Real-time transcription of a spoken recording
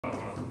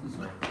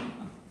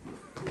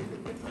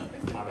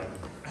not it.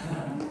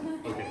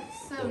 Okay.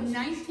 So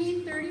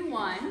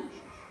 1931,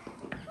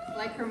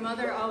 like her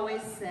mother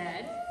always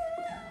said,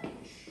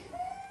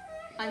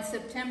 on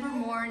September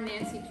morn,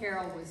 Nancy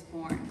Carroll was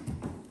born.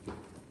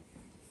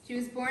 She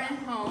was born at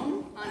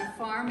home on a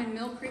farm in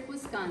Mill Creek,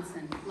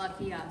 Wisconsin.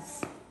 Lucky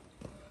us.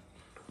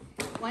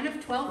 One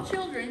of 12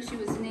 children, she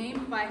was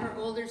named by her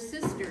older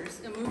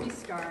sisters, a movie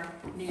star,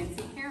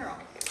 Nancy Carroll.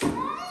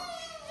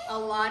 A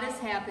lot has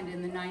happened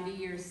in the 90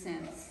 years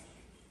since.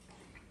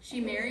 She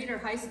married her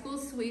high school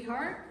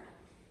sweetheart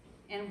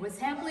and was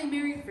happily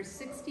married for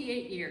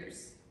 68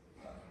 years.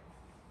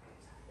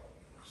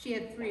 She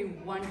had 3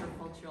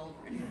 wonderful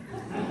children.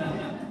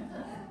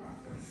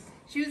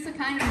 She was the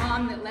kind of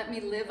mom that let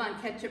me live on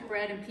ketchup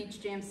bread and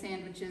peach jam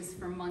sandwiches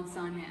for months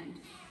on end.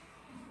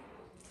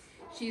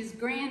 She's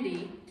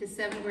Grandy to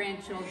 7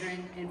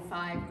 grandchildren and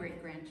 5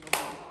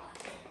 great-grandchildren.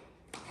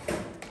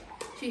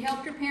 She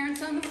helped her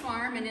parents on the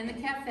farm and in the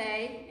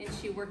cafe, and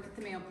she worked at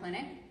the Mayo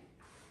Clinic.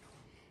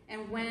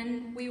 And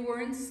when we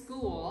were in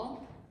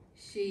school,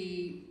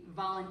 she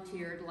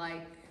volunteered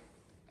like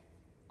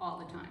all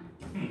the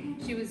time.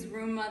 She was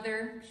room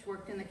mother, she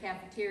worked in the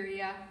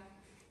cafeteria,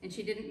 and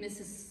she didn't miss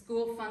a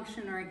school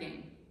function or a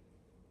game.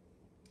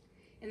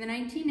 In the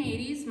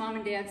 1980s, Mom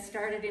and Dad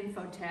started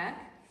Infotech,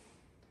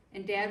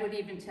 and Dad would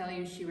even tell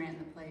you she ran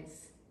the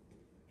place.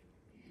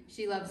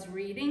 She loves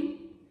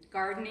reading,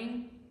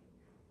 gardening,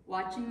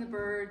 watching the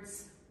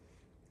birds,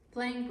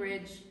 playing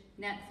bridge,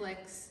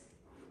 Netflix,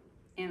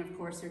 and of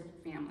course her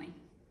family.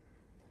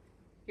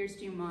 Here's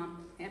to you,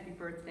 Mom. Happy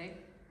birthday.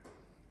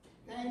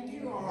 Thank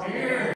you all.